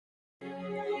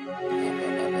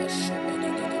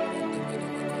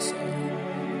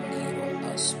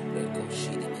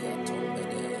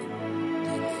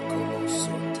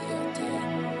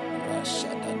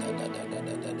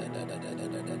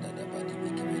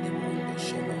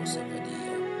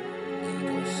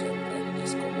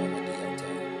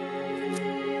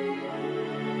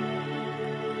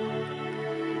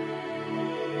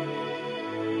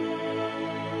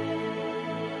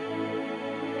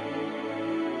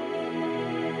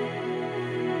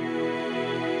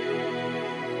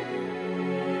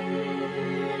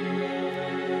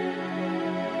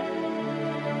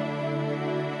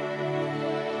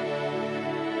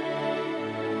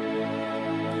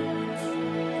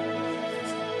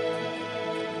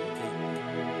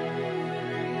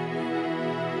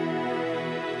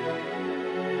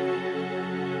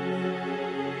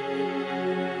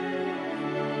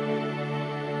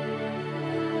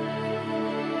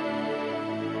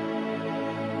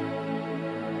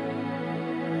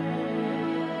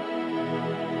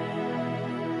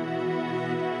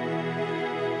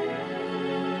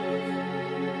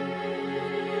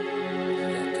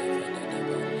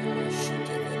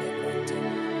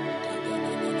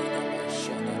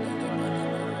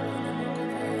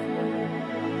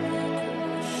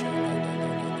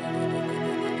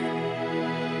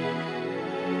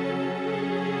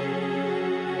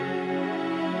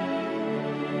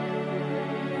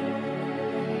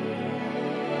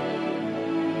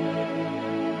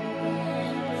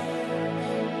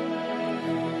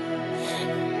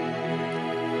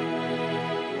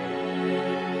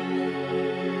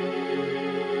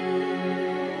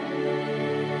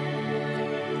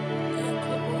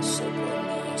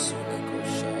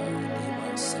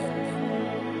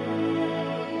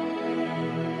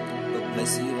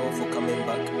bless you all for coming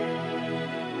back.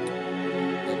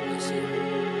 God bless you.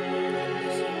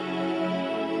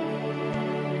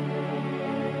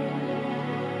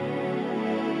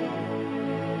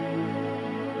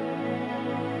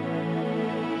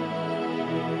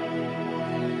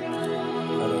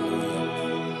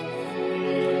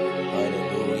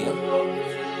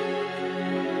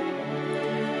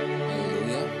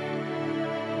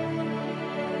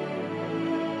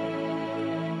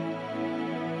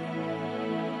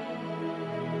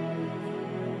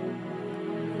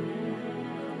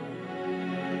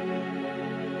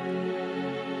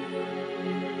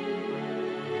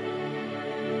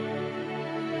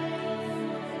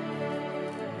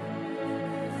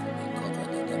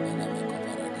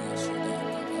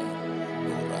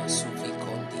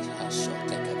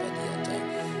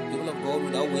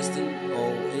 Without wasting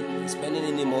or spending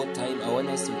any more time, I want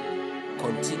us to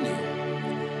continue.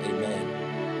 Amen.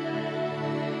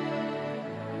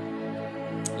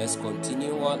 Let's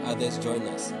continue while others join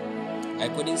us. I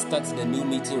couldn't start the new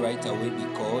meeting right away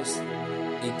because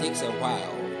it takes a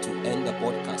while to end the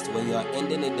podcast. When you are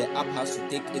ending it, the app has to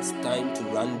take its time to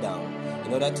run down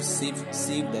in order to save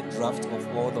the draft of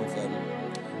all of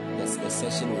the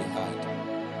session we had.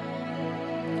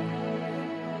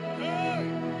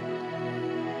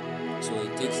 So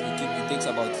it takes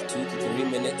about 2 to 3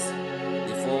 minutes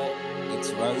before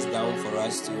it runs down for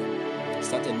us to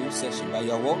start a new session. But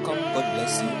you are welcome. God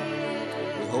bless you.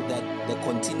 We hope that the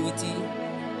continuity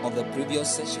of the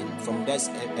previous session from this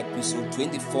episode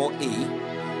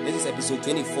 24a, this is episode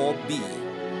 24b,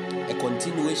 a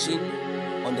continuation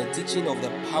on the teaching of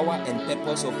the power and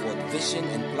purpose of what vision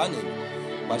and planning.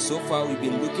 But so far we've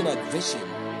been looking at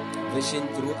vision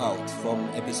throughout from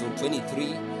episode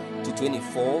 23 to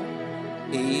 24.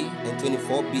 A and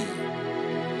 24b.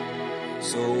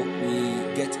 So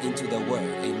we get into the word.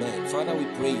 Amen. Father, we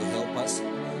pray you help us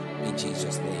in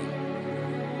Jesus' name.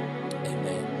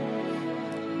 Amen.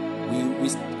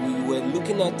 We were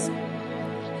looking at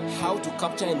how to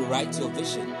capture and write your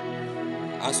vision,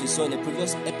 as we saw in the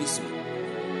previous episode,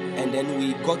 and then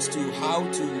we got to how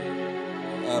to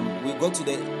we got to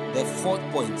the fourth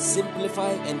point: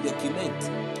 simplify and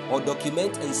document, or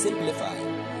document and simplify.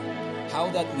 How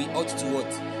that we ought to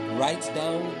write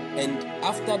down, and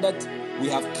after that we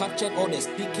have captured all the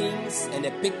speakings and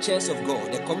the pictures of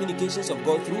God, the communications of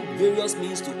God through various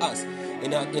means to us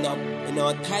in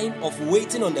our time of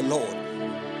waiting on the Lord,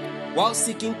 while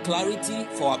seeking clarity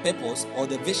for our purpose or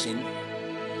the vision.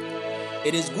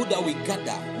 It is good that we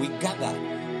gather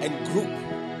and group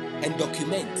and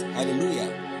document.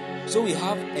 Hallelujah. So we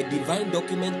have a divine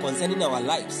document concerning our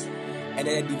lives, and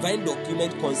a divine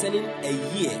document concerning a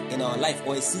year in our life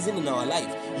or a season in our life.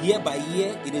 Year by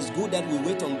year, it is good that we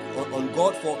wait on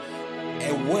God for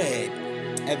a word,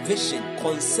 a vision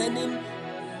concerning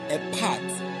a part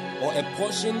or a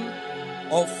portion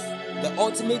of the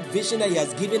ultimate vision that He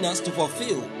has given us to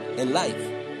fulfill in life.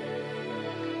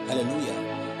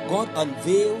 Hallelujah. God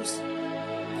unveils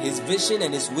His vision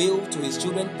and His will to His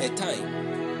children per time.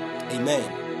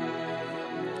 Amen.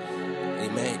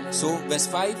 Amen. So verse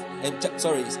 5,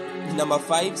 number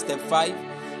 5, step 5,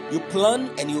 you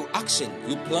plan and you action.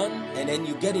 You plan and then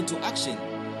you get into action.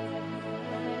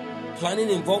 Planning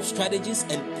involves strategies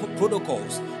and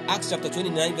protocols. Acts chapter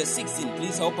 29 verse 16.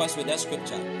 Please help us with that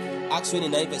scripture. Acts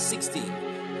 29 verse 16.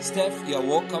 Steph, you are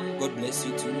welcome. God bless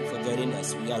you too for joining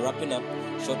us. We are wrapping up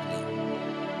shortly.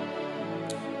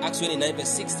 Acts 29 verse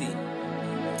 16.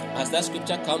 As that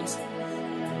scripture comes,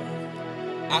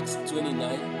 Acts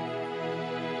 29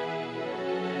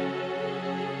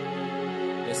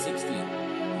 verse 16.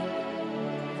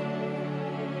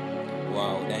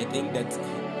 Wow, I think that is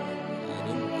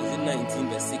it 19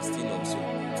 verse 16 also.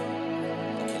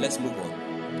 Okay, let's move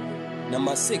on.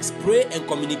 Number 6, pray and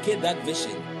communicate that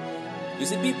vision. You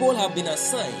see, people have been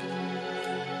assigned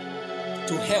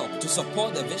to help, to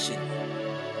support the vision.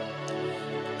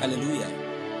 Hallelujah.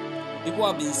 People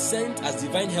have been sent as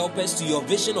divine helpers to your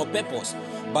vision or purpose,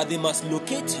 but they must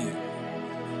locate you.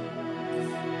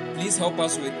 Please help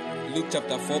us with Luke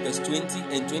chapter 4 verse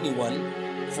 20 and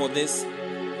 21 for this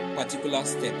particular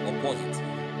step or point.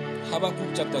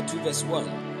 Habakkuk chapter 2 verse 1.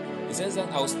 It says that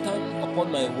I'll stand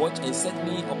upon my watch and set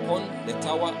me upon the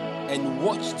tower and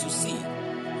watch to see.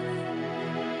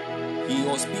 He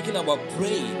was speaking about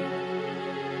praying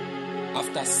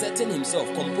after setting himself,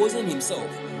 composing himself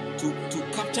to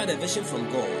capture the vision from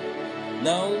God.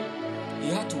 Now he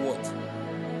had to what?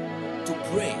 To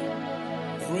pray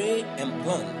and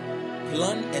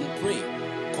plan and pray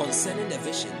concerning the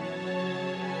vision.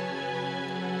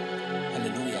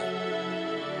 Hallelujah.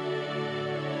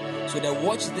 So the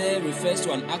watch there refers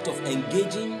to an act of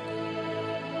engaging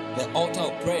The altar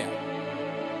of prayer.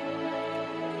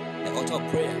 The altar of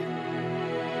prayer.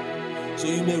 So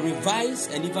you may revise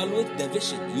and evaluate the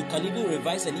vision. You can even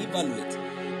revise and evaluate.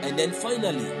 And then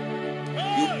finally,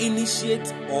 you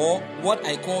initiate, or what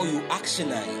I call you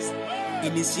actionize.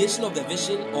 Initiation of the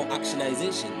vision or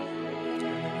actionization.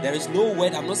 There is no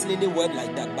word, I'm not saying any word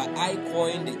like that, but I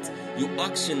coined it. You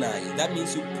actionize. That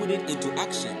means you put it into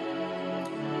action.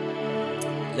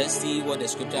 Let's see what the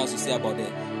scripture has to say about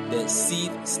the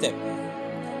seed step.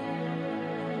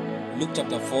 Luke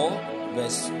chapter 4,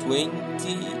 verse 20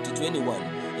 to 21.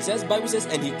 It says, Bible says,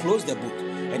 and he closed the book,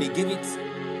 and he gave it,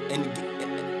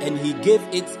 and he gave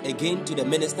it again to the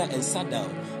minister and sat down.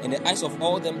 And the eyes of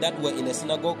all them that were in the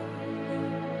synagogue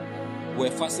were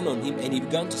fastened on him, and he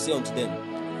began to say unto them,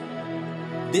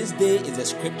 this day is the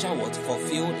scripture what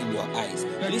fulfilled in your eyes.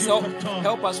 Please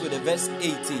help us with the verse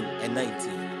 18 and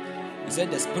 19. He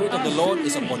said, the Spirit of the Lord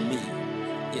is upon me.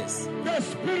 Yes. The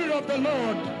Spirit of the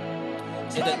Lord.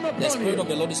 He said that the Spirit of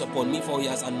the Lord is upon me, for he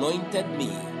has anointed me.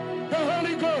 The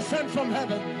Holy Ghost sent from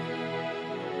heaven.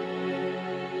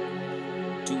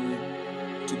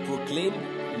 To proclaim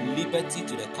liberty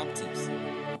to the captives.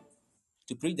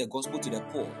 To preach the gospel to the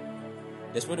poor.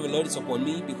 The Spirit of the Lord is upon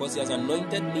me because he has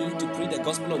anointed me to preach the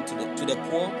gospel to the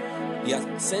poor. He has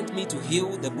sent me to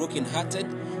heal the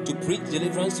brokenhearted, to preach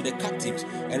deliverance to the captives,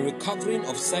 and recovering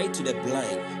of sight to the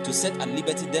blind, to set at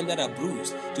liberty them that are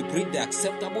bruised, to preach the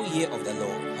acceptable year of the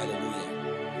Lord. Hallelujah.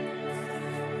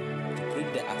 To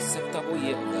preach the acceptable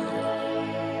year of the Lord.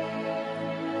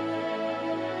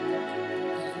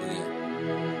 Hallelujah.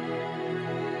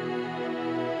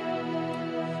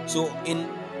 So in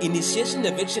initiation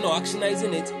the vision or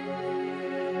actionizing it,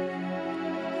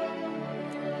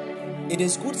 it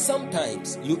is good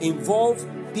sometimes you involve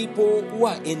people who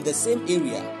are in the same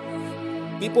area,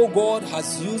 people God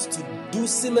has used to do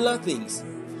similar things,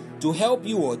 to help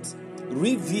you what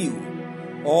review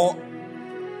or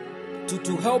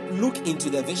to help look into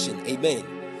the vision. Amen.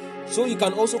 So you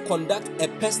can also conduct a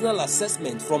personal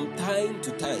assessment from time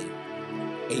to time.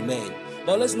 Amen.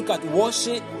 Now let's look at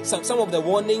some of the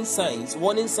warning signs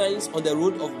on the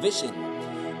road of vision,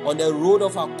 on the road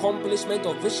of accomplishment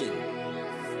of vision.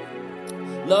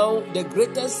 Now, the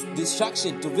greatest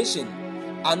distraction to vision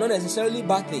are not necessarily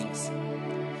bad things,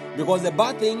 because the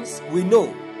bad things we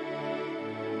know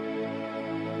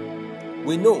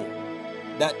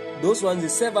that those ones, they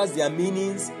serve as their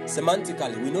meanings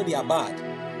semantically. We know they are bad,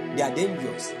 they are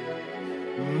dangerous.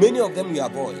 Many of them we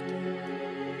avoid.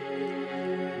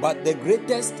 But the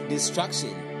greatest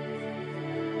distraction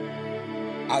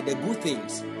are the good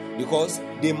things, because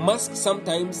they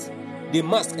sometimes they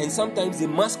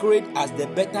masquerade as the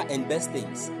better and best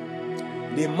things.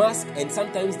 They mask and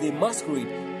sometimes they masquerade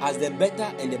as the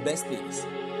better and the best things.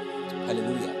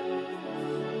 Hallelujah.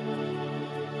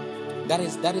 That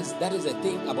is the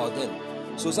thing about them.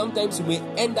 So sometimes you may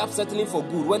end up settling for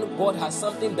good when God has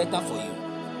something better for you.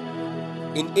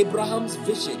 In Abraham's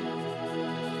vision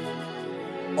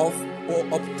of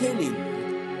obtaining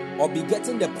or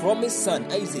begetting the promised son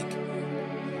Isaac,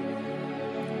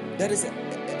 that is a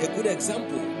good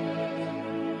example.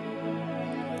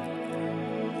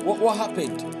 What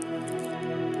happened?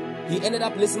 He ended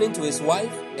up listening to his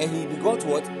wife, and he begot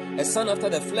what? A son after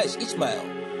the flesh, Ishmael.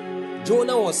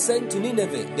 Jonah was sent to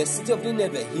Nineveh, the city of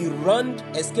Nineveh. He ran,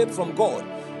 escaped from God.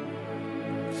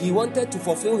 He wanted to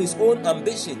fulfill his own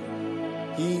ambition.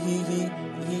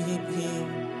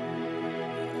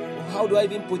 How do I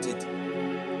even put it?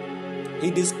 He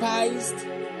despised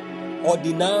or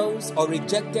denounced or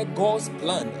rejected God's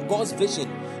plan, God's vision,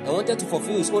 and wanted to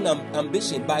fulfill his own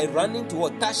ambition by running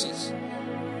toward Tarshish.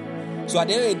 So at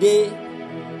the end of the day,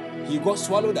 he got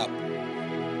swallowed up.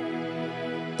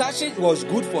 Tarshish was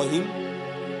good for him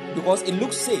because it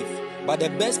looked safe, but the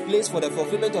best place for the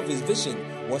fulfillment of his vision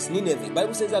was Nineveh. The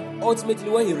Bible says that ultimately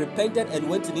when he repented and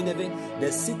went to Nineveh,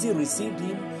 the city received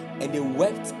him, and they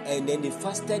wept, and then they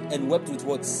fasted and wept with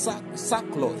what?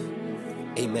 Sackcloth.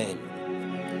 Amen.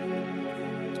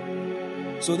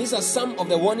 So these are some of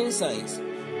the warning signs.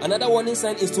 Another warning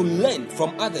sign is to learn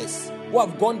from others who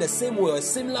have gone the same way or a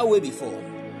similar way before,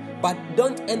 but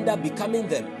don't end up becoming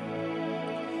them.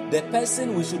 The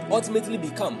person we should ultimately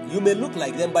become, you may look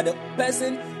like them, but the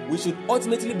person we should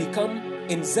ultimately become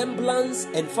in semblance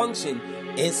and function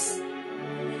is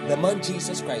the man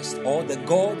Jesus Christ, or the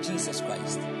God Jesus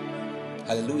Christ.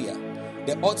 Hallelujah.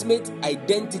 The ultimate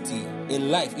identity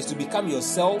in life is to become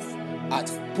yourself at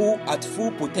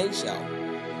full potential.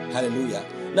 Hallelujah.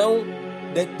 Now,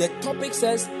 the topic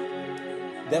says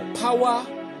the power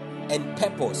and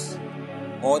purpose,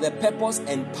 or the purpose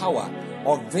and power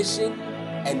of vision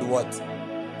and what?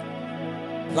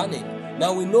 Planning.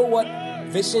 Now we know what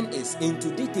vision is into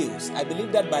details. I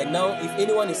believe that by now, if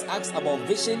anyone is asked about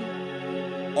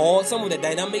vision or some of the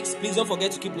dynamics, please don't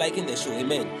forget to keep liking the show.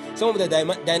 Amen. Some of the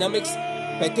dynamics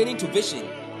pertaining to vision,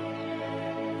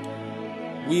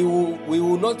 we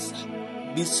will not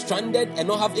be stranded and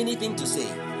not have anything to say.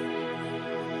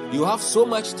 You have so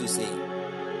much to say.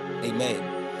 Amen.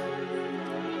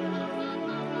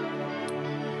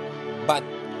 But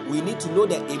we need to know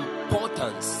the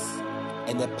importance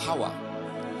and the power.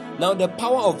 Now, the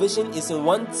power of vision is in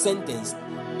one sentence.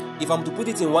 If I'm to put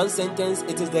it in one sentence,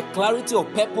 it is the clarity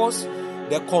of purpose,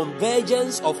 the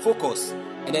convergence of focus,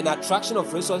 and an attraction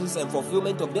of resources and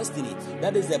fulfillment of destiny.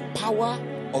 That is the power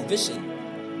of vision.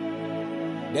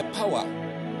 The power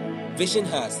vision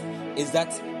has is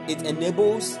that it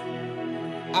enables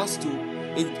us to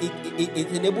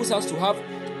enables us to have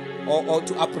or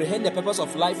to apprehend the purpose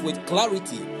of life with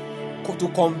clarity, to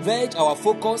converge our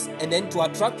focus, and then to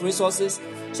attract resources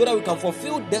so that we can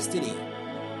fulfill destiny.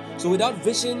 So without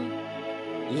vision,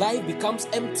 life becomes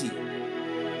empty.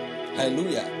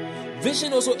 Hallelujah.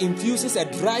 Vision also infuses a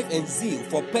drive and zeal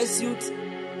for pursuit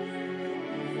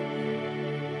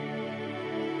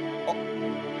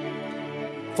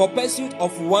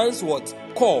of one's what?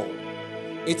 Call.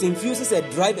 It infuses a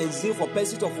drive and zeal for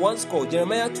pursuit of one's call.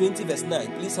 Jeremiah 20 verse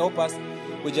 9. Please help us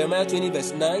with Jeremiah 20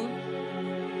 verse 9.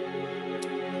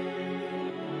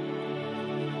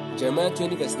 Jeremiah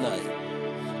 20 verse 9.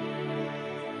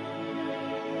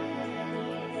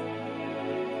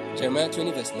 Jeremiah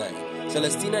 20 verse 9.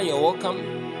 Celestina, you're welcome.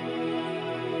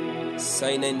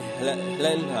 Sign in.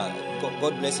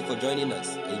 God bless you for joining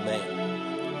us. Amen.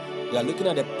 We are looking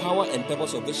at the power and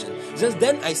purpose of vision. It says,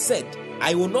 then I said,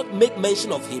 I will not make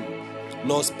mention of him,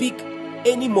 nor speak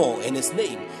any more in his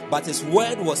name, but his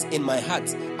word was in my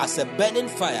heart as a burning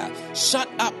fire, shut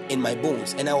up in my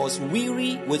bones, and I was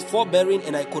weary with forbearing,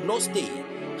 and I could not stay.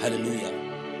 Hallelujah.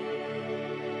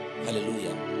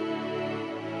 Hallelujah.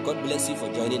 God bless you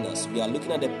for joining us. We are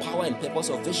looking at the power and purpose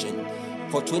of vision.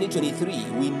 For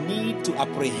 2023, we need to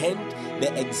apprehend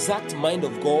the exact mind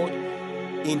of God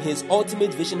in his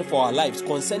ultimate vision for our lives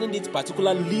concerning this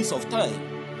particular lease of time,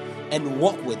 and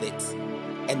walk with it,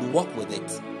 and walk with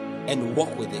it, and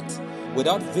walk with it.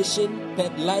 Without vision,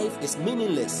 life is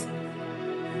meaningless.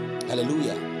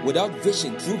 Hallelujah. Without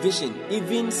vision, true vision,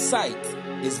 even sight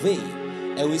is vain.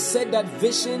 And we said that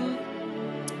vision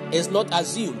is not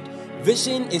assumed.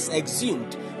 Vision is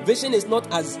exhumed. Vision is not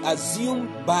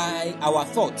assumed by our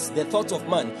thoughts, the thoughts of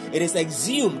man. It is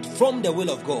exhumed from the will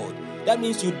of God. That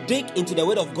means you dig into the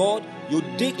word of God, you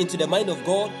dig into the mind of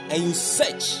God, and you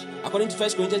search according to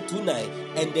 1 Corinthians 2:9,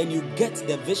 and then you get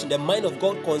the vision, the mind of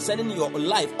God concerning your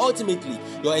life, ultimately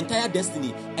your entire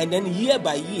destiny, and then year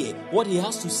by year what he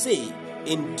has to say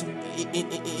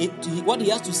what he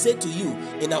has to say to you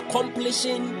in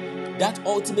accomplishing that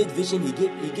ultimate vision he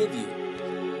gave you.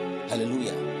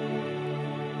 Hallelujah.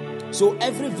 So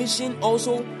every vision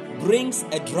also brings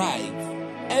a drive.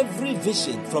 Every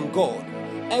vision from God,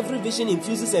 every vision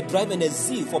infuses a drive and a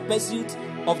zeal for pursuit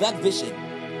of that vision.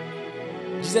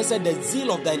 Jesus said, the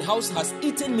zeal of thine house has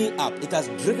eaten me up. It has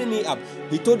driven me up.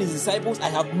 He told his disciples, I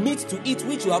have meat to eat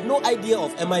which you have no idea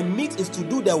of, and my meat is to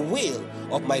do the will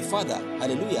of my Father.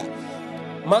 Hallelujah.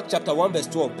 Mark chapter 1 verse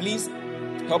 12. Please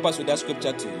help us with that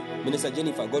scripture too. Minister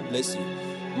Jennifer, God bless you.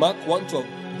 Mark 1:12.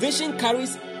 Vision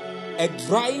carries a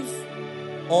drive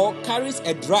on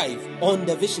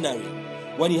the visionary.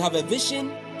 When you have a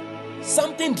vision,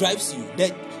 something drives you.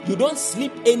 That you don't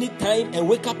sleep anytime and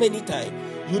wake up anytime.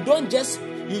 You don't just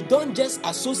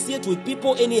associate with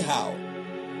people anyhow.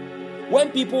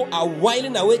 When people are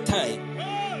whiling away time,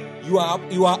 you are up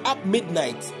at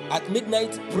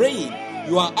midnight praying.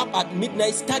 You are up at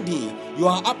midnight studying. You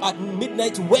are up at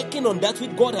midnight working on that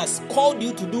which God has called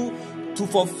you to do to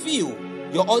fulfill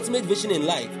your ultimate vision in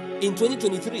life. In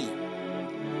 2023,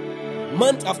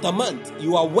 month after month,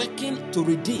 you are working to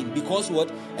redeem, because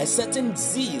what? A certain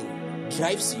zeal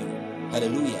drives you.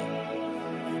 Hallelujah.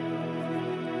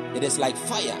 It is like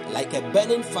fire, like a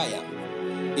burning fire.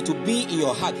 It will be in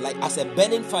your heart like as a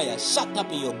burning fire, shut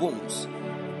up in your bones,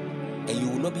 and you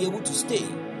will not be able to stay.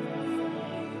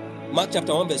 Mark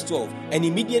chapter 1 verse 12. And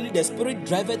immediately the Spirit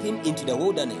driveth him into the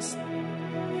wilderness.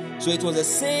 So it was the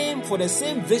same for the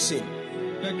same vision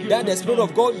that the Spirit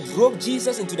of God drove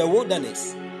Jesus into the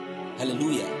wilderness.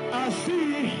 Hallelujah.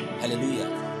 Hallelujah.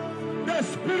 The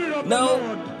Spirit of now, the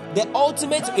Lord. The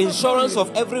ultimate insurance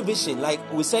of every vision, like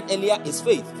we said earlier, is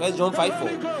faith. 1 John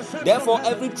 5:4. Therefore,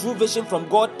 every true vision from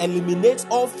God eliminates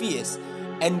all fears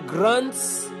and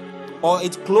grants, or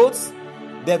it clothes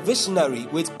the visionary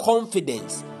with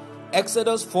confidence.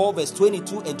 Exodus 4 verse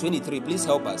 22 and 23. Please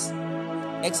help us.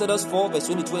 Exodus 4 verse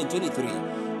 22 and 23.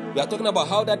 We are talking about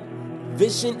how that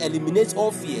vision eliminates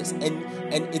all fears, and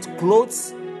it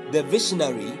clothes the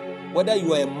visionary, whether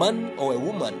you are a man or a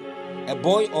woman, a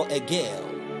boy or a girl,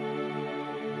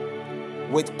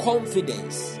 with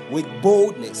confidence, with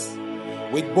boldness,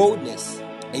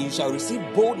 and you shall receive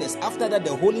boldness. After that,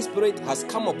 the Holy Spirit has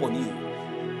come upon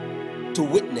you to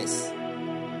witness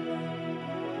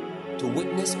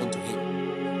unto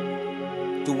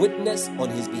him, to witness on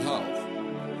his behalf.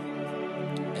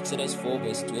 Exodus 4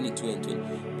 verse 22 and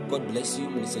 20. God bless you,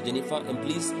 Minister Jennifer, and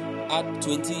please add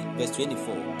 20 verse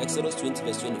 24. Exodus 20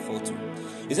 verse 24 too.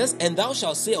 It says, and thou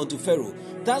shalt say unto Pharaoh,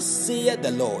 thus saith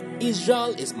the Lord,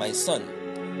 Israel is my son,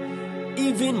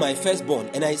 even my firstborn,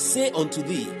 and I say unto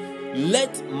thee,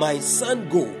 let my son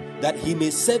go, that he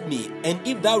may serve me. And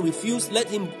if thou refuse to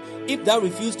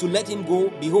let him go,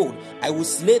 behold, I will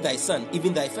slay thy son,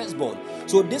 even thy firstborn.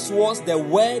 So this was the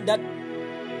word that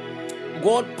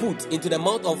God put into the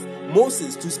mouth of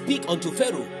Moses to speak unto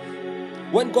Pharaoh.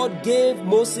 When God gave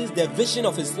Moses the vision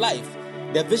of his life,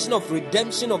 the vision of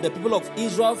redemption of the people of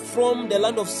Israel from the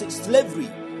land of slavery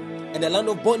and the land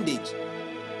of bondage.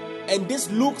 And this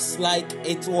looks like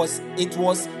this was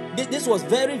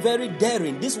very, very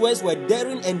daring. These words were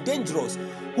daring and dangerous.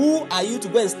 Who are you to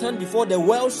go and stand before the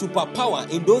world superpower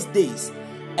in those days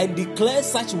and declare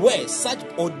such words, such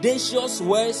audacious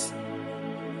words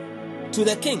to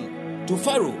the king, to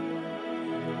Pharaoh?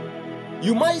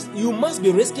 You must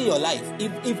be risking your life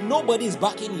if nobody is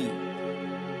backing you.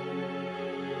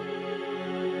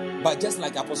 But just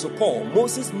like Apostle Paul,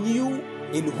 Moses knew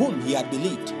in whom he had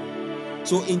believed.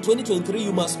 So in 2023,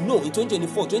 you must know. In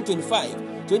 2024, 2025,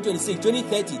 2026,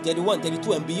 2030, 31,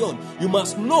 32, and beyond, you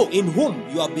must know in whom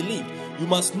you have believed. You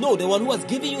must know the one who has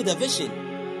given you the vision.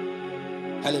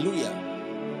 Hallelujah.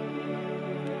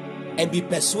 And be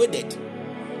persuaded.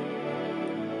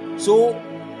 So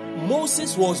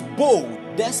Moses was bold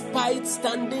despite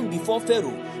standing before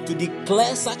Pharaoh to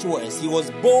declare such words. He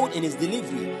was bold in his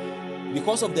delivery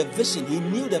because of the vision. He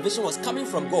knew the vision was coming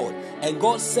from God, and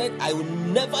God said, I will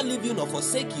never leave you nor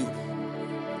forsake you.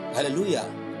 Hallelujah.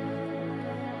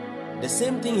 The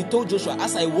same thing he told Joshua,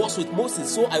 as I was with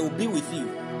Moses, so I will be with you.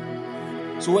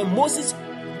 So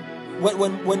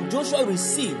when Joshua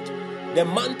received the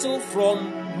mantle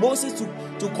from Moses to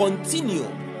continue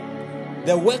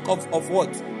the work of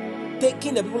what?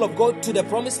 Taking the people of God to the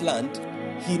promised land,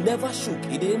 he never shook,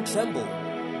 he didn't tremble.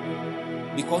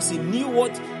 Because he knew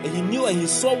and he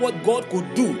saw what God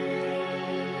could do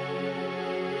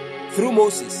through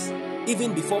Moses,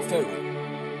 even before Pharaoh.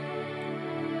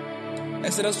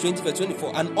 Exodus 20 verse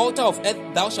 24. An altar of earth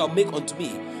thou shalt make unto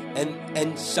me,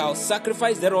 and shalt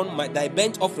sacrifice thereon thy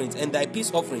burnt offerings and thy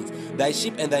peace offerings, thy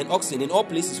sheep and thine oxen. In all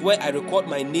places where I record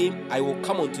my name, I will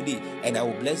come unto thee, and I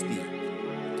will bless thee.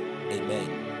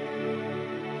 Amen.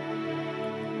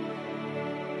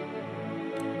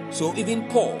 So even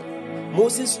Paul,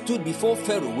 Moses stood before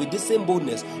Pharaoh with the same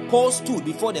boldness. Paul stood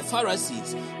before the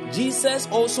Pharisees. Jesus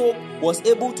also was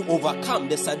able to overcome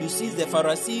the Sadducees, the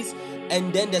Pharisees,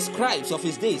 and then the scribes of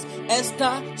his days.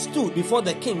 Esther stood before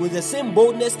the king with the same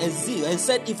boldness and zeal and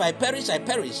said, if I perish, I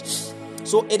perish.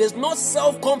 So it is not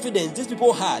self-confidence these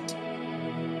people had.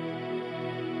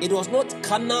 It was not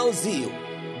carnal zeal,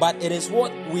 but it is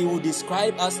what we would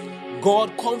describe as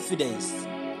God confidence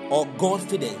or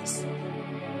Godfidence.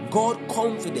 God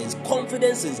confidence.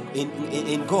 Confidence is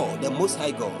in God, the Most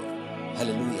High God.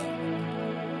 Hallelujah.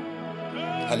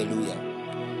 Hallelujah.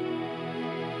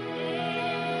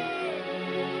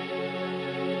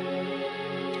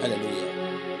 Hallelujah.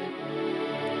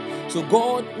 So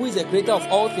God, who is the creator of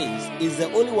all things, is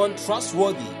the only one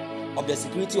trustworthy of the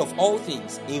security of all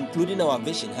things, including our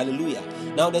vision. Hallelujah.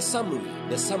 Now the summary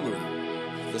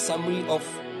of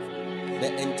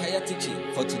the entire teaching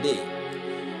for today.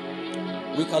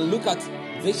 We can look at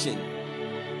vision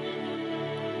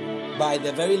by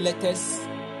the very letters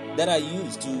that are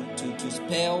used to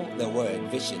spell the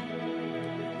word vision.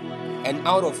 And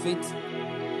out of it,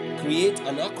 create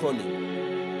an acronym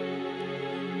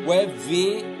where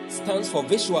V stands for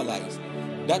visualize.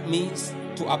 That means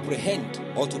to apprehend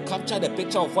or to capture the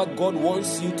picture of what God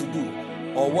wants you to do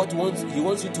or what He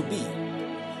wants you to be.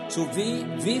 So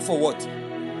V for what?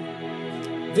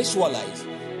 Visualize.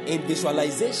 In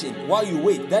visualization, while you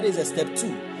wait, that is a step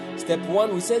 2. Step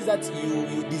 1, we says that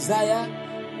you desire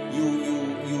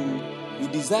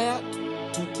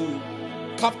to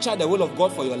capture the will of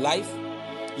God for your life.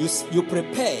 You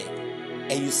prepare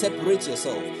and you separate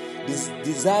yourself. This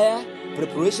desire,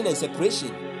 preparation, and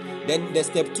separation. Then the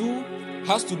step 2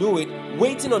 has to do with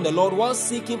waiting on the Lord while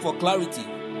seeking for clarity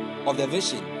of the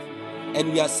vision.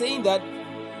 And we are saying that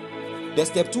The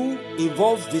step 2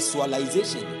 involves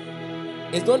visualization.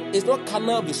 It's not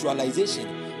carnal visualization,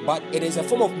 but it is a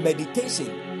form of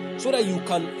meditation, so that you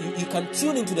can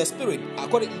tune into the spirit,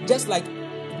 just like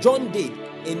John did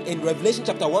in Revelation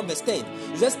chapter 1 verse 10.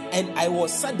 It says, and I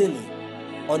was suddenly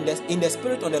in the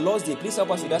spirit on the Lord's day. Please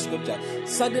help us with that scripture.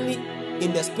 Suddenly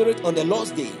in the spirit on the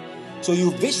Lord's day. So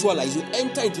you visualize, you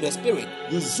enter into the spirit,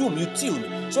 you zoom, you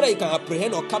tune, so that you can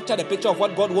apprehend or capture the picture of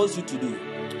what God wants you to do,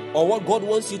 or what God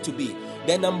wants you to be.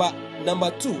 Then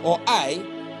number 2, or I,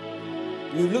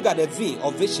 you look at the V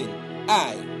of vision.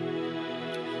 I,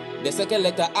 the second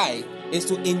letter I, is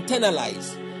to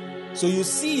internalize. So you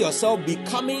see yourself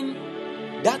becoming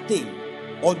that thing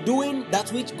or doing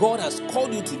that which God has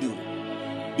called you to do.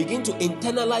 Begin to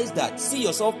internalize that. See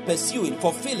yourself pursuing,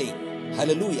 fulfilling.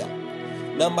 Hallelujah.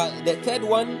 The third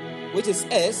one, which is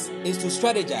S, is to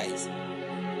strategize.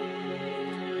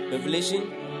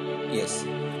 Revelation, yes.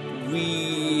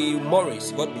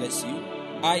 Morris, God bless you.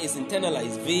 I is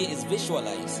internalize, V is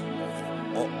visualize.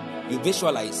 Or you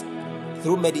visualize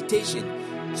through meditation.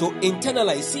 So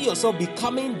internalize, see yourself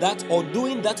becoming that or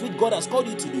doing that which God has called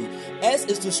you to do. S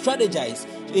is to strategize.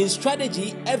 In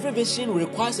strategy, every vision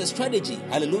requires a strategy.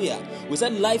 Hallelujah. We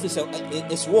said life is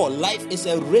war, life is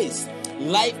a race,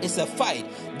 life is a fight.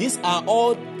 These are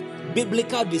all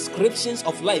biblical descriptions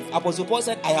of life. Apostle Paul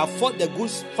said, I have fought the good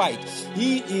fight.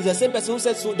 He is the same person who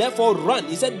said, so therefore run.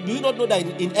 He said, do you not know that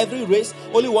in every race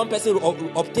only one person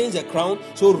obtains a crown?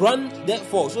 So run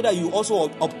therefore, so that you also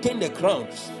obtain the crown.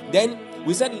 Then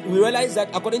we realize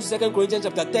that according to 2 Corinthians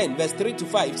chapter 10 verse 3 to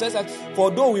 5, it says that for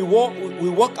though we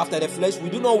walk after the flesh, we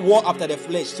do not war after the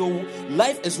flesh. So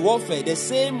life is warfare. The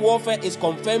same warfare is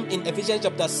confirmed in Ephesians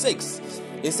chapter 6.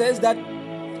 It says that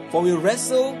for we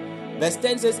wrestle, verse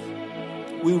 10 says,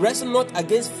 we wrestle not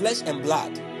against flesh and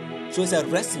blood. So it's a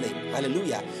wrestling.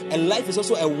 Hallelujah. And life is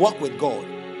also a walk with God.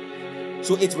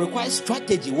 So it requires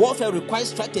strategy. Warfare requires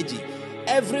strategy.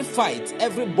 Every fight,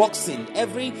 every boxing,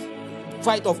 every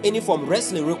fight of any form,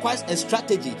 wrestling requires a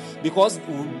strategy, because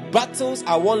battles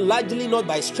are won largely not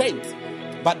by strength,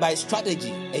 but by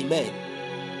strategy. Amen.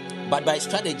 But by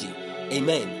strategy.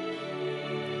 Amen.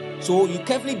 So you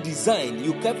carefully design,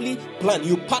 you carefully plan,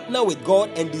 you partner with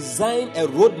God and design a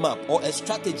roadmap or a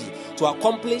strategy to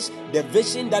accomplish the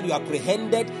vision that you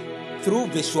apprehended through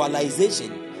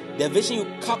visualization, the vision you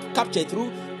capture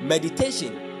through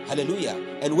meditation. Hallelujah.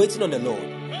 And waiting on the Lord.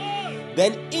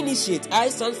 Then initiate. I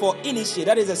stands for initiate.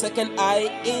 That is the second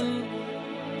I in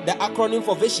the acronym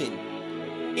for vision.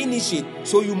 Initiate.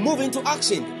 So you move into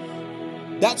action.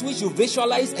 That which you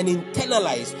visualize and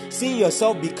internalize, seeing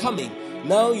yourself becoming.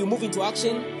 Now you move into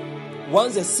action.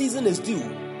 Once the season is due,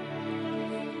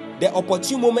 the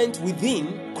opportune moment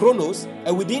within Chronos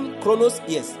are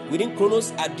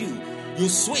due. You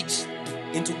switch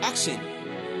into action.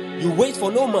 You wait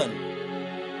for no man.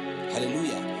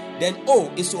 Hallelujah. Then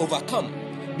O is to overcome.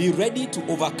 Be ready to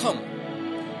overcome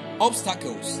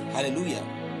obstacles. Hallelujah.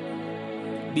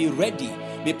 Be ready.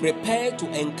 Be prepared to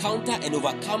encounter and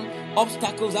overcome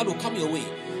obstacles that will come your way.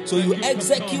 So you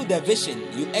execute the vision.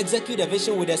 You execute the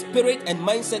vision with the spirit and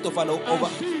mindset of an over.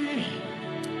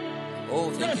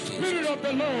 Oh, thank you,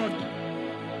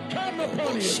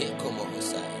 Jesus.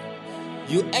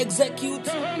 You execute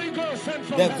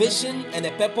the vision and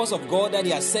the purpose of God that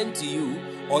He has sent to you,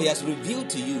 or He has revealed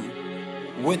to you,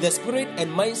 with the spirit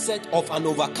and mindset of an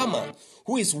overcomer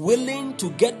who is willing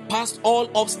to get past all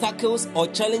obstacles or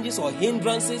challenges or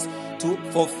hindrances to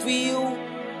fulfill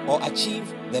or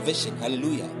achieve the vision.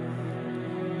 Hallelujah.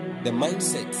 The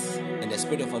mindset and the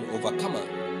spirit of an overcomer.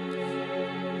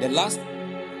 The last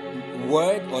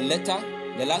word or letter,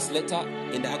 the last letter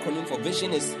in the acronym for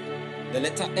vision is the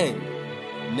letter N.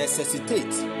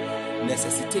 Necessitate.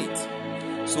 Necessitate.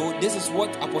 So this is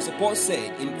what Apostle Paul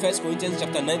said in 1 Corinthians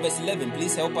chapter 9 verse 11.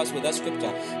 Please help us with that scripture.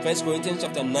 1 Corinthians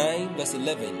chapter 9 verse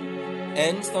 11.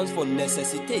 N stands for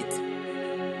necessitate.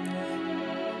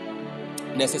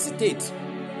 Necessitate.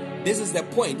 This is the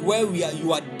point where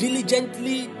you are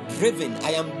diligently driven.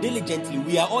 I am diligently.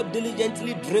 We are all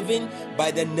diligently driven by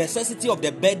the necessity of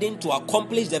the burden to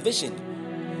accomplish the vision.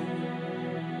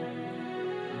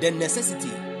 The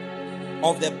necessity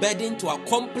of the burden to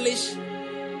accomplish,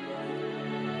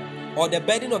 or the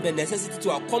burden of the necessity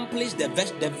to accomplish the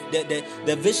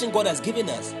vision God has given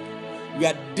us. We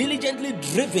are diligently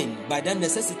driven by that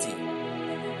necessity.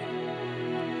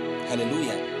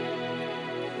 Hallelujah.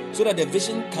 So that the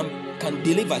vision can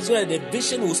deliver, so that the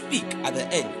vision will speak at the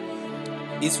end.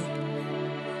 It's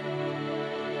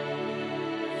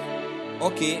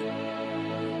okay.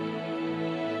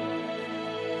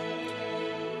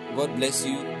 God bless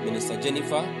you, Minister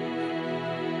Jennifer.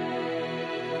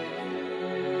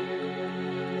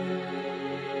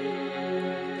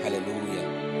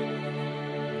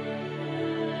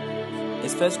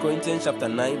 1 Corinthians chapter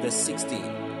 9 verse 16.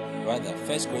 Rather,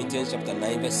 1 Corinthians chapter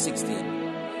 9 verse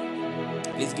 16.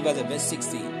 Please give us a verse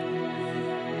 16.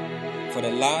 For the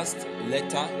last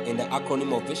letter in the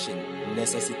acronym of vision,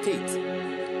 necessitate.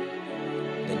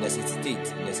 The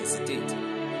necessitate.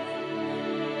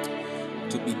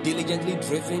 To be diligently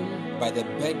driven by the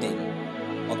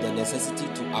burden of the necessity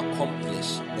to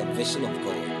accomplish the vision of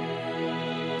God.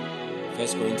 1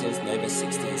 Corinthians 9 verse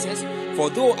 16 says,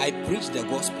 for though I preach the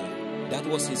gospel, that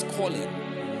was his calling.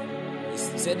 He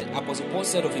said, Apostle Paul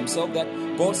said of himself that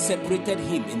God separated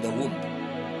him in the womb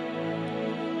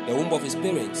of his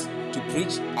parents, to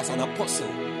preach as an apostle,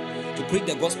 to preach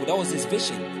the gospel. That was his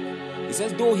vision. He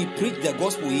says, though he preached the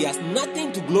gospel, he has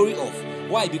nothing to glory of.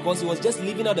 Why? Because he was just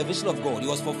living out the vision of God. He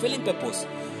was fulfilling purpose.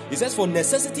 He says, for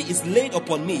necessity is laid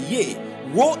upon me, yea,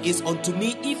 woe is unto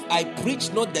me if I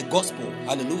preach not the gospel.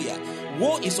 Hallelujah.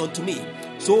 Woe is unto me.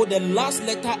 So the last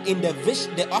letter in the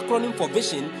acronym for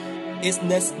vision is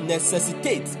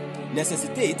necessitate,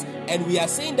 and we are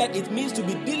saying that it means to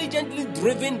be diligently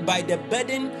driven by the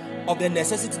burden of the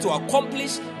necessity to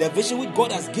accomplish the vision which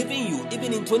God has given you,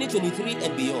 even in 2023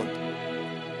 and beyond.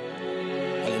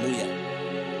 Hallelujah.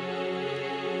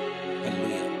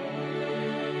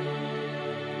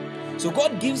 So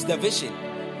God gives the vision,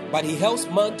 but he helps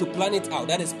man to plan it out.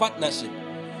 That is partnership.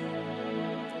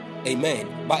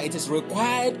 Amen. But it is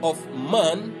required of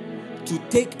man to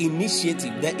take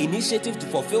initiative, the initiative to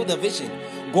fulfill the vision.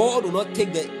 God will not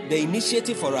take the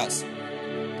initiative for us.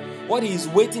 What he is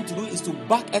waiting to do is to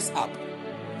back us up.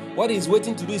 What he is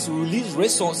waiting to do is to release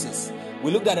resources.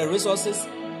 We looked at the resources,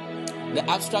 the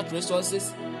abstract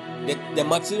resources, the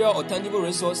material or tangible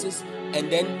resources,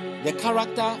 and then the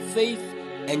character, faith,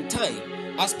 and time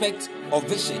aspect of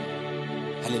vision.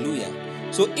 Hallelujah.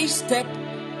 So each step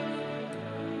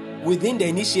within the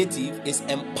initiative is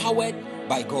empowered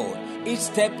by God. Each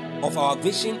step of our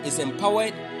vision is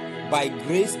empowered by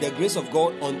grace, the grace of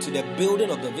God, unto the building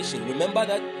of the vision. Remember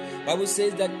that Bible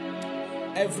says that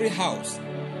every house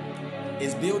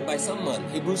is built by some man.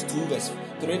 Hebrews 2 verse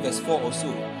 3 verse 4 or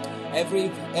so.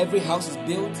 Every house is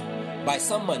built by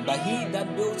some man, but he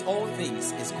that builds all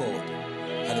things is God.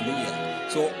 Hallelujah.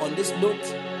 So on this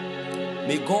note,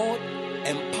 may God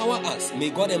empower us.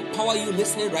 May God empower you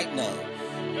listening right now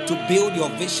to build your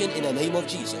vision in the name of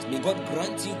Jesus. May God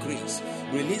grant you grace.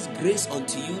 Release grace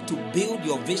unto you to build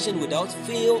your vision without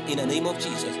fail in the name of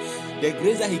Jesus. The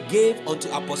grace that he gave unto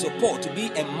Apostle Paul to be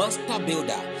a master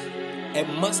builder,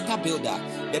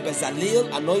 the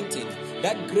Bezalel anointing,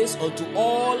 that grace unto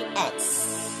all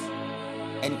arts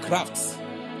and crafts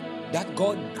that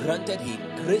God granted him,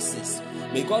 graces.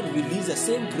 May God release the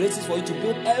same graces for you to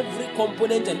build every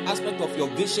component and aspect of your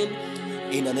vision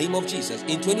in the name of Jesus.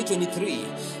 In 2023,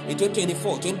 in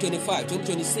 2024, 2025,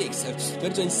 2026,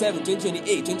 2027,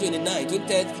 2028, 2029,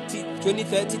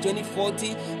 2030,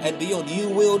 2040, and beyond, you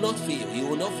will not fail. You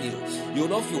will not fail. You will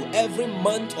not fail. Every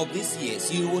month of this year,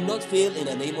 you will not fail in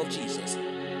the name of Jesus.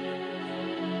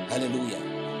 Hallelujah.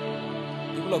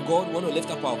 People of God, want to lift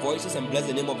up our voices and bless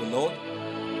the name of the Lord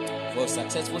for a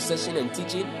successful session and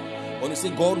teaching. I want to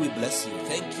say, God, we bless you.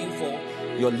 Thank you for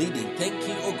your leading. Thank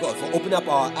you, oh God, for opening up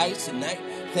our eyes tonight.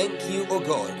 Thank you, oh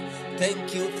God.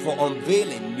 Thank you for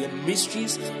unveiling the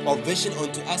mysteries of vision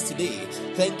unto us today.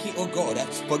 Thank you, oh God,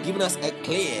 for giving us a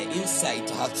clear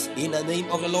insight in the name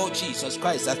of the Lord Jesus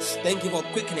Christ. Thank you for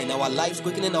quickening our lives,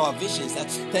 quickening our visions.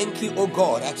 Thank you, oh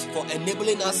God, for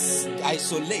enabling us to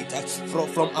isolate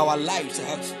from our lives.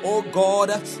 Oh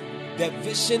God, the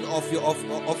vision of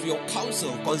your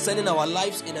counsel concerning our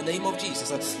lives in the name of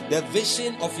Jesus. The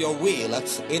vision of your will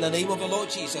in the name of the Lord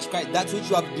Jesus Christ. That which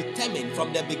you have determined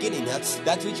from the beginning.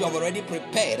 That which you have already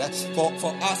prepared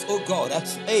for us, oh God.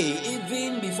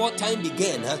 Even before time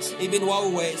began, even while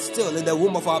we were still in the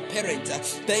womb of our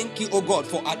parents. Thank you, oh God,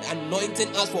 for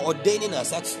anointing us, for ordaining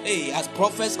us as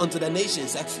prophets unto the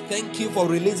nations. Thank you for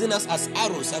releasing us as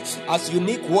arrows, as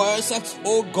unique words,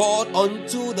 oh God,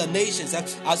 unto the nations,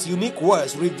 as unique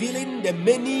words, revealing the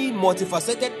many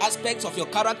multifaceted aspects of your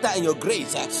character and your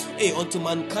grace unto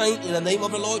mankind in the name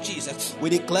of the Lord Jesus. We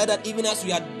declare that even as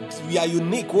we are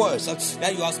unique words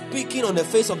that you are speaking on the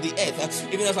face of the earth,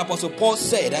 even as Apostle Paul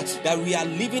said that we are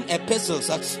living epistles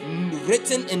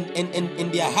written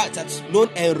in their hearts, known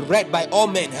and read by all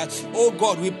men. Oh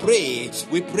God, we pray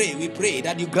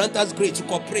that you grant us grace to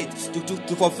cooperate,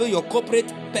 to fulfill your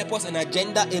corporate purpose and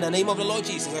agenda in the name of the Lord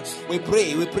Jesus. We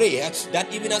pray that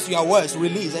even as your words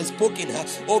released and spoken,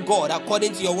 oh God,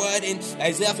 according to your word in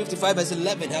Isaiah 55 verse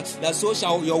 11, that so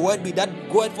shall your word be that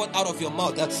goeth forth out of your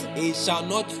mouth. It shall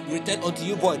not return unto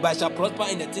you void, but shall prosper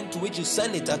in the thing to which you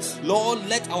send it. Lord,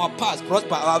 let our paths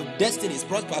prosper, our destinies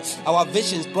prosper, our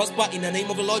visions prosper in the name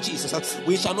of the Lord Jesus.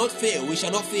 We shall not fail. We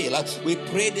shall not fail. We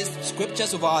pray these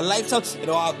scriptures of our lives, and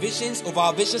our visions,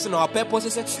 and our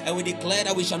purposes, and we declare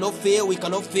that we shall not fail. We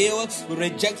cannot fail. We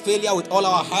reject failure with all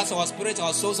our hearts, our spirits,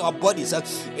 our souls, our bodies.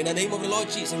 In the name of the Lord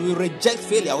Jesus, we reject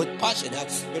failure with passion.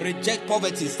 We reject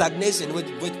poverty, stagnation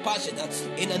with passion.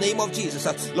 In the name of Jesus,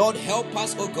 Lord, help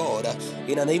us, oh God.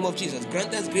 In the name of Jesus,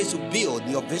 grant us grace to build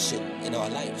your vision in our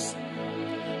lives.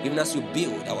 Even as you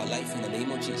build our life in the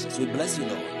name of Jesus, we bless you,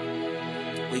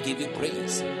 Lord. We give you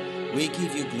praise. We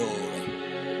give you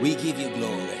glory. We give you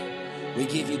glory. We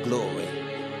give you glory.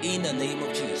 In the name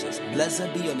of Jesus.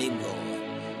 Blessed be your name, Lord.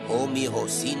 Homi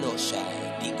Hosino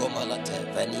Shai.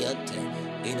 Digomalate Vaniante.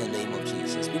 In the name of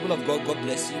Jesus. People of God, God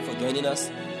bless you for joining us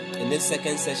in this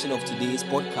second session of today's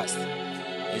podcast.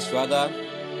 It's rather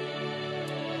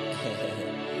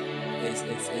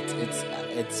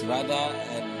it's rather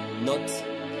not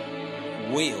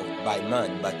will by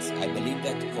man, but I believe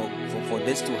that for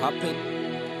this to happen,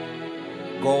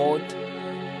 God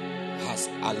has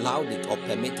allowed it or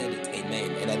permitted it.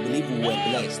 Amen. And I believe we were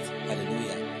blessed.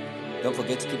 Hallelujah. Don't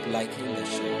forget to keep liking the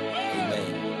show.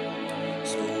 Amen.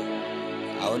 So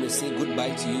I want to say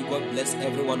goodbye to you. God bless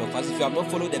every one of us. If you have not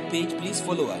followed the page, please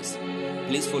follow us.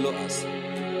 Please follow us.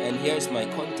 And here's my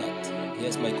contact.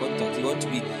 Here's my contact. You want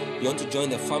to join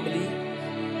the family?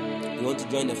 You want to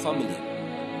join the family?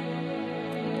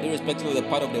 Irrespective of the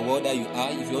part of the world that you are,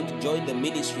 if you want to join the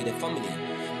ministry, the family,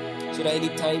 so that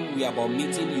anytime we are about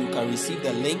meeting, you can receive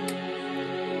the link.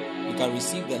 You can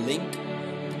receive the link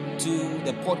to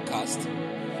the podcast.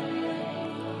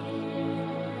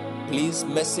 Please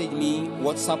message me,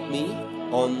 WhatsApp me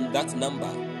on that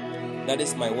number. That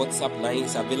is my WhatsApp line.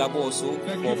 It's available also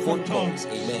for phone calls.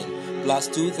 Amen.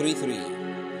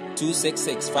 +233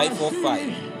 266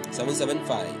 545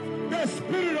 775. The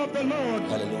Spirit of the Lord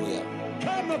Hallelujah.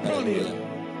 come upon you.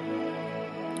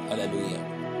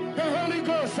 Hallelujah. The Holy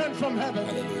Ghost sent from heaven.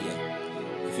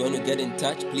 Hallelujah. If you want to get in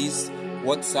touch, please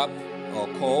WhatsApp or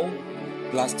call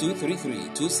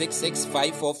 +233 266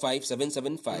 545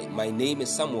 775. My name is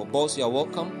Samuel. Boss, you are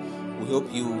welcome. We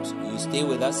hope you stay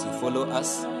with us, you follow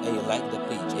us, and you like the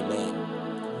page. Amen.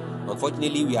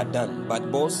 Unfortunately, we are done.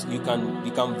 But boss, you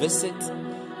can visit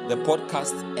the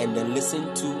podcast and then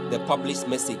listen to the published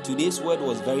message. Today's word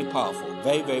was very powerful.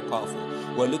 Very, very powerful.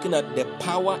 We're looking at the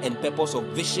power and purpose of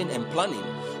vision and planning.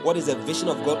 What is the vision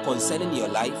of God concerning your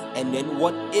life? And then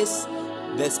what is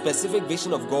the specific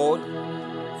vision of God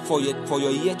for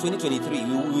your year 2023?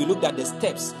 We looked at the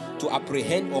steps to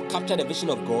apprehend or capture the vision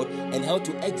of God and how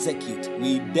to execute.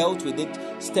 We dealt with it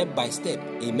step by step.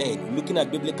 Amen. Looking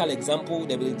at biblical example,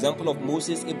 the example of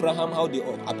Moses, Abraham, how they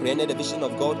apprehended the vision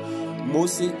of God.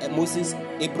 Moses,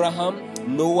 Abraham,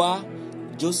 Noah,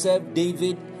 Joseph,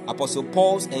 David, Apostle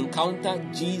Paul's encounter,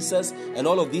 Jesus, and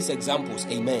all of these examples.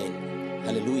 Amen.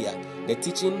 Hallelujah. The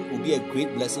teaching will be a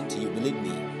great blessing to you. Believe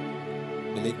me.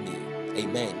 Believe me.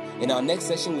 Amen. In our next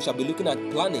session, we shall be looking at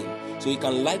planning. So you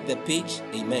can like the page.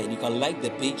 Amen. You can like the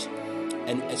page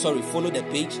and follow the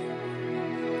page,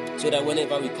 so that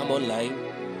whenever we come online,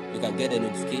 you can get a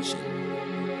notification.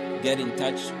 Get in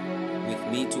touch with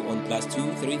me too on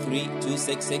 +233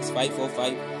 266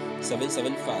 545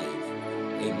 775.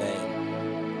 Amen.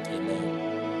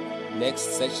 Amen.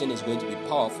 Next session is going to be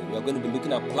powerful. We are going to be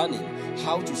looking at planning,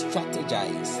 how to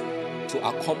strategize to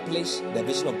accomplish the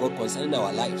vision of God concerning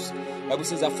our lives. The Bible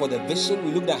says that for the vision,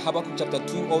 we looked at Habakkuk chapter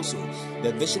 2 also.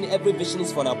 The vision, every vision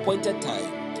is for an appointed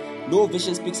time. No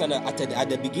vision speaks at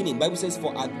the beginning. The Bible says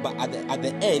at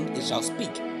the end it shall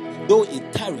speak. Though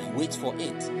it tarry, wait for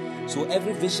it. So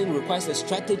every vision requires a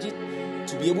strategy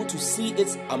to be able to see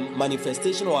its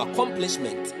manifestation or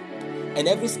accomplishment. And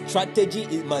every strategy,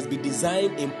 it must be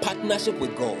designed in partnership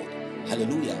with God.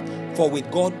 Hallelujah. For with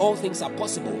God, all things are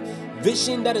possible.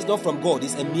 Vision that is not from God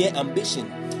is a mere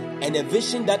ambition. And a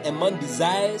vision that a man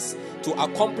desires to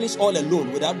accomplish all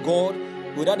alone without God,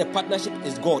 without a partnership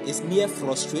is God, is mere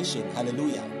frustration.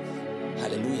 Hallelujah.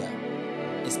 Hallelujah.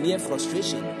 It's mere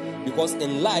frustration. Because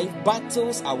in life,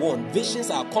 battles are won, visions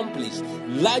are accomplished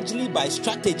largely by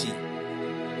strategy,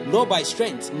 not by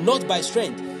strength. Not by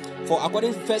strength. For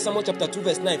according to 1 Samuel chapter 2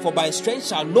 verse 9, for by strength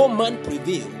shall no man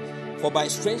prevail. For by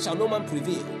strength shall no man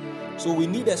prevail. So we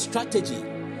need a strategy,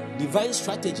 divine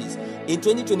strategies. In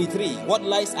 2023, what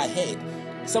lies ahead?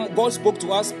 God spoke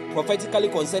to us prophetically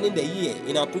concerning the year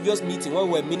in our previous meeting when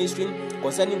we were ministering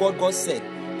concerning what God said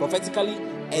prophetically,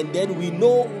 and then we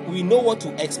know what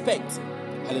to expect.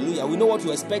 Hallelujah. We know what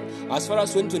to expect as far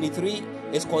as 2023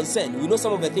 is concerned. We know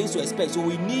some of the things to expect. So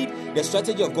we need the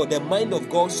strategy of God, the mind of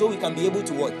God, so we can be able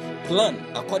to what? Plan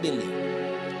accordingly.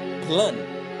 Plan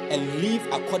and live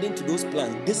according to those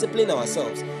plans. Discipline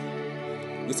ourselves.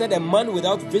 We said a man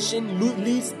without vision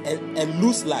lives and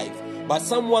lose life. But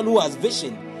someone who has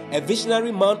vision, a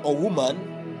visionary man or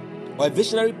woman, or a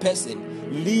visionary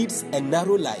person, lives a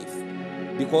narrow life.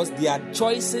 Because their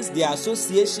choices, their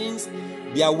associations,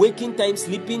 their waking time,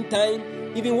 sleeping time,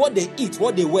 even what they eat,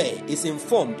 what they wear is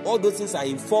informed. All those things are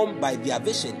informed by their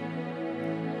vision.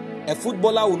 A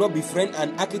footballer will not befriend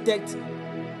an architect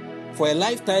for a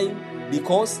lifetime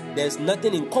because there's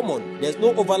nothing in common. There's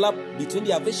no overlap between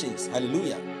their visions.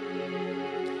 Hallelujah.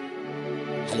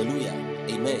 Hallelujah.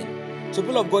 Amen. So,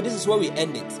 people of God, this is where we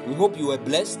end it. We hope you were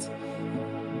blessed.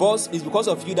 Boss, it's because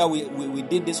of you that we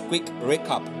did this quick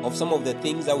recap of some of the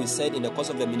things that we said in the course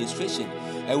of the administration.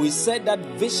 And we said that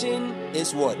vision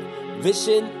is what?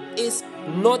 Vision is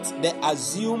not the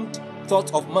assumed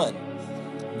thought of man.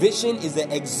 Vision is the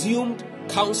exhumed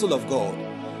counsel of God.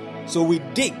 So we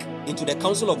dig into the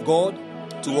counsel of God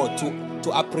to what?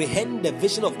 To apprehend the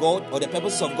vision of God or the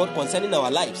purposes of God concerning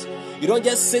our lives. You don't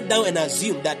just sit down and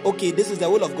assume that, okay, this is the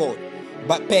will of God.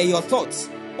 But pair your thoughts.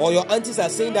 Or your aunties are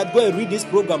saying that, go and read this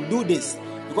program, do this.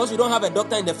 Because you don't have a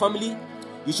doctor in the family,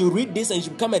 you should read this and you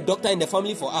should become a doctor in the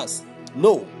family for us.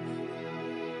 No.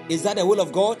 Is that the will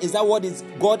of God? Is that what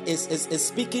God is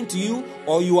speaking to you?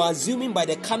 Or you are assuming by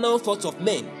the carnal thoughts of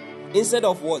men instead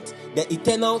of what? The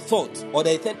eternal thought or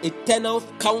the eternal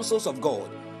counsels of God.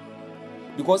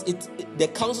 Because the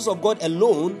counsels of God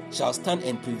alone shall stand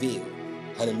and prevail.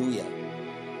 Hallelujah.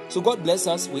 So God bless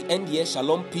us. We end here.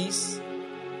 Shalom, peace.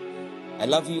 I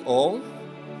love you all.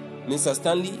 Mr.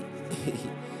 Stanley,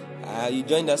 you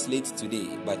joined us late today,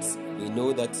 but we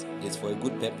know that it's for a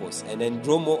good purpose. And then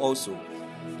Dromo also.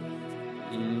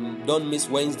 Don't miss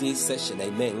Wednesday's session.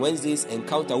 Amen. Wednesday's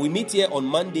encounter. We meet here on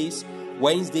Mondays,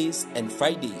 Wednesdays, and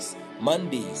Fridays.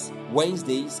 Mondays,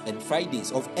 Wednesdays, and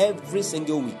Fridays of every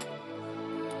single week.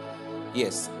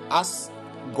 Yes, as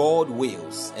God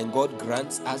wills and God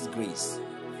grants us grace.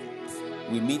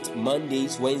 We meet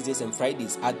Mondays, Wednesdays, and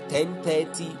Fridays at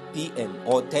 10:30 p.m.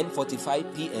 or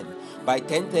 10:45 p.m. By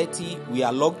 10:30, we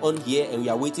are logged on here and we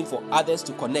are waiting for others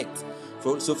to connect.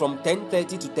 So from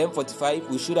 10:30 to 10:45,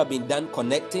 we should have been done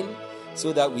connecting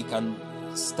so that we can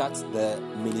start the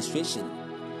ministration.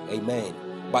 Amen.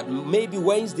 But maybe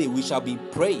Wednesday we shall be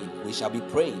praying. We shall be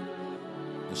praying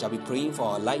for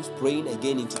our lives, praying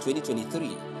again into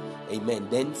 2023. Amen.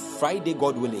 Then Friday,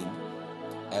 God willing,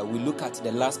 we look at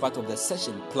the last part of the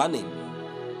session, planning,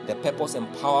 the purpose and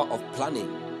power of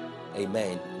planning.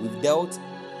 Amen. We've dealt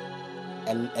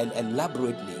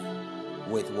elaborately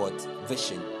with what?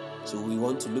 Vision. So we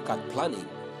want to look at planning.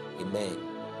 Amen.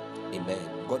 Amen.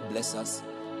 God bless us.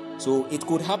 So it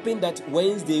could happen that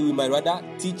Wednesday we might rather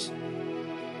teach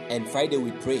and Friday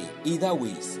we pray. Either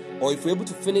ways. Or if we're able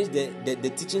to finish the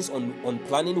teachings on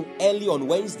planning early on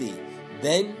Wednesday,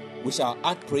 then we shall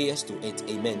add prayers to it.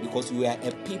 Amen. Because we are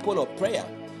a people of prayer.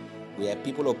 We are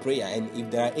people of prayer. And if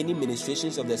there are any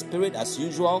ministrations of the Spirit, as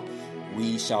usual,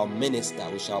 we shall minister.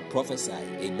 We shall prophesy.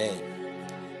 Amen.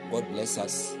 God bless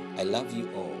us. I love you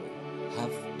all.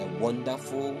 Have a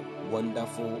wonderful,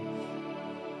 wonderful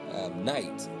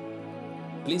night.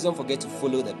 Please don't forget to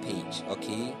follow the page.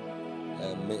 Okay.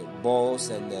 Boss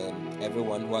and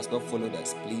everyone who has not followed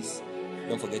us, please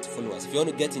don't forget to follow us. If you want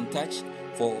to get in touch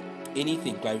for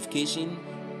anything, clarification,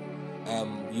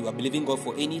 you are believing God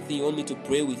for anything, you want me to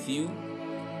pray with you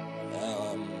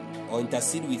or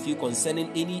intercede with you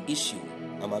concerning any issue,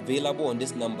 I'm available on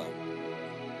this number.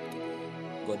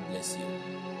 God bless you.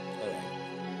 All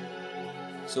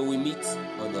right. So we meet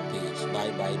on the page.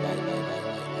 Bye, bye, bye, bye, bye,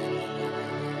 bye, bye.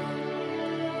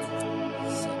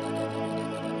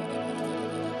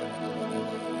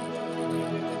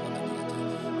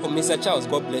 Oh, Mr. Charles,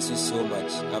 God bless you so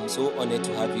much. I'm so honored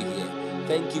to have you here.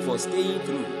 Thank you for staying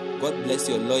through. God bless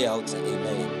your loyalty.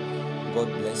 Amen. God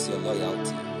bless your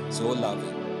loyalty. So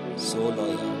loving, so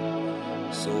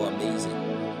loyal, so amazing.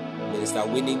 Minister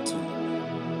Winning too.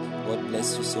 God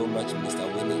bless you so much, Minister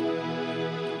Winning.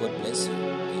 God bless you.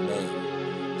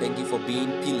 Amen. Thank you for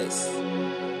being pillars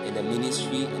in the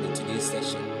ministry and in today's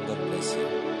session. God bless you.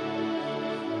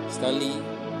 Stanley,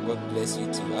 God bless you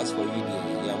too. As for you,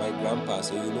 dear, you are my grandpa,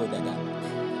 so you know that.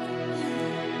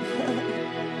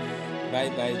 Bye,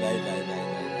 bye, bye, bye, bye, bye,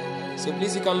 bye. So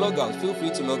please, you can log out. Feel free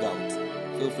to log out.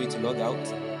 Feel free to log out.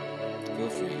 Feel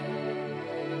free.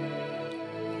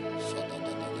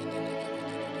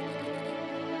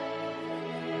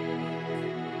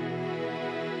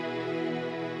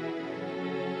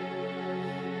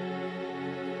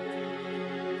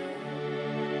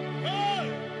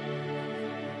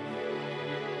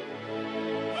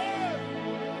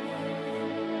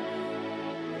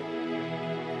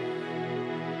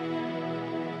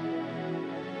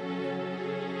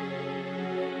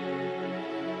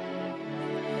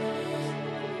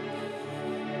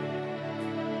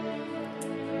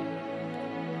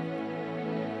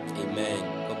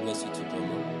 Amen. God bless you too,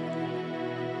 Promo.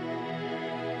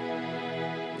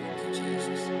 Thank you,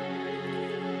 Jesus.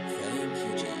 Thank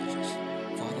you, Jesus.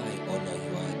 Father, I honor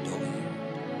you, I adore you,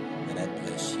 and I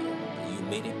bless you. You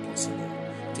made it possible.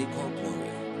 Take all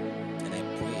glory. And I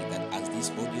pray that as these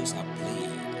audios are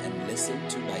played and listened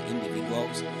to by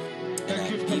individuals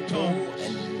and people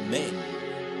and men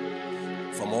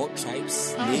from all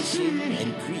tribes, nations,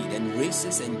 and creed, and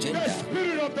races, and gender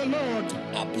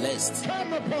are blessed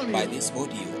by this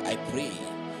audio, I pray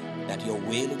that your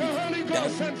will be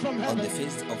done on the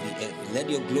face of the earth. Let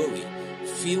your glory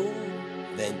fill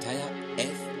the entire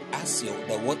earth as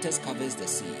the waters covers the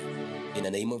sea. In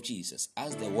the name of Jesus,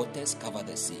 as the waters cover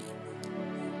the sea.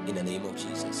 In the name of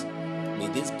Jesus, may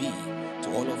this be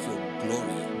to all of your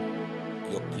glory,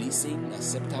 your pleasing,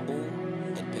 acceptable,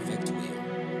 and perfect will.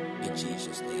 In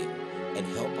Jesus' name. And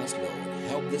help us, Lord.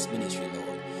 Help this ministry,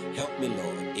 Lord. Help me,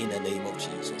 Lord, in the name of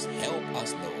Jesus. Help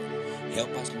us, Lord.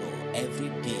 Help us, Lord. Every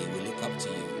day we look up to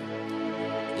you.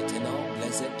 Eternal,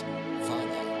 blessed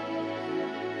Father.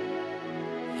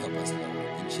 Help us, Lord,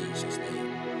 in Jesus'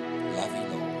 name. Love you,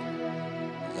 Lord.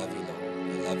 Love you, Lord.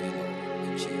 I love you, Lord.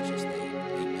 In Jesus' name.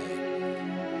 Amen.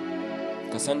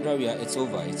 Cassandra, it's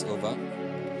over. It's over.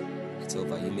 It's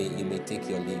over. You may take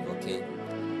your leave, okay?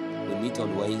 We meet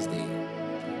on Wednesday.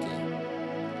 Okay?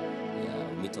 Yeah,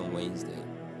 we meet on Wednesday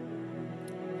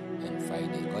and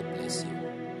Friday. God bless you.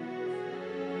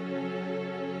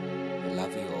 I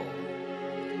love you all.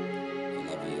 I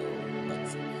love you all. But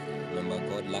remember,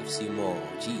 God loves you more.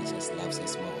 Jesus loves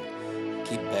us more.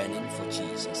 Keep burning for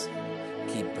Jesus.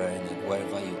 Keep burning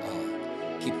wherever you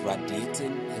are. Keep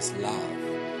radiating His love.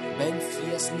 Burn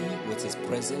fiercely with His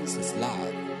presence, His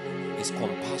love, His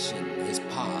compassion, His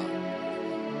power.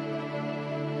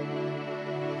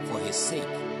 For His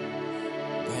sake,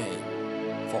 burn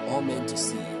for all men to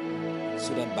see,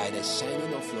 so that by the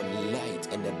shining of your light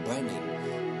and the burning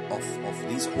of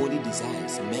these holy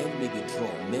desires, men may be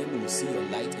drawn. Men will see your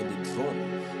light and be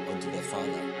drawn unto the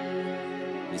Father.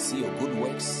 We see your good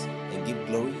works and give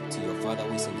glory to your Father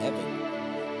who is in heaven.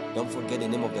 Don't forget the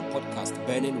name of the podcast,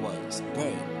 Burning Ones.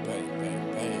 Burn, burn,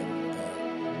 burn, burn, burn,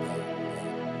 burn,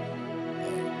 burn,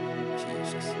 burn.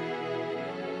 Jesus.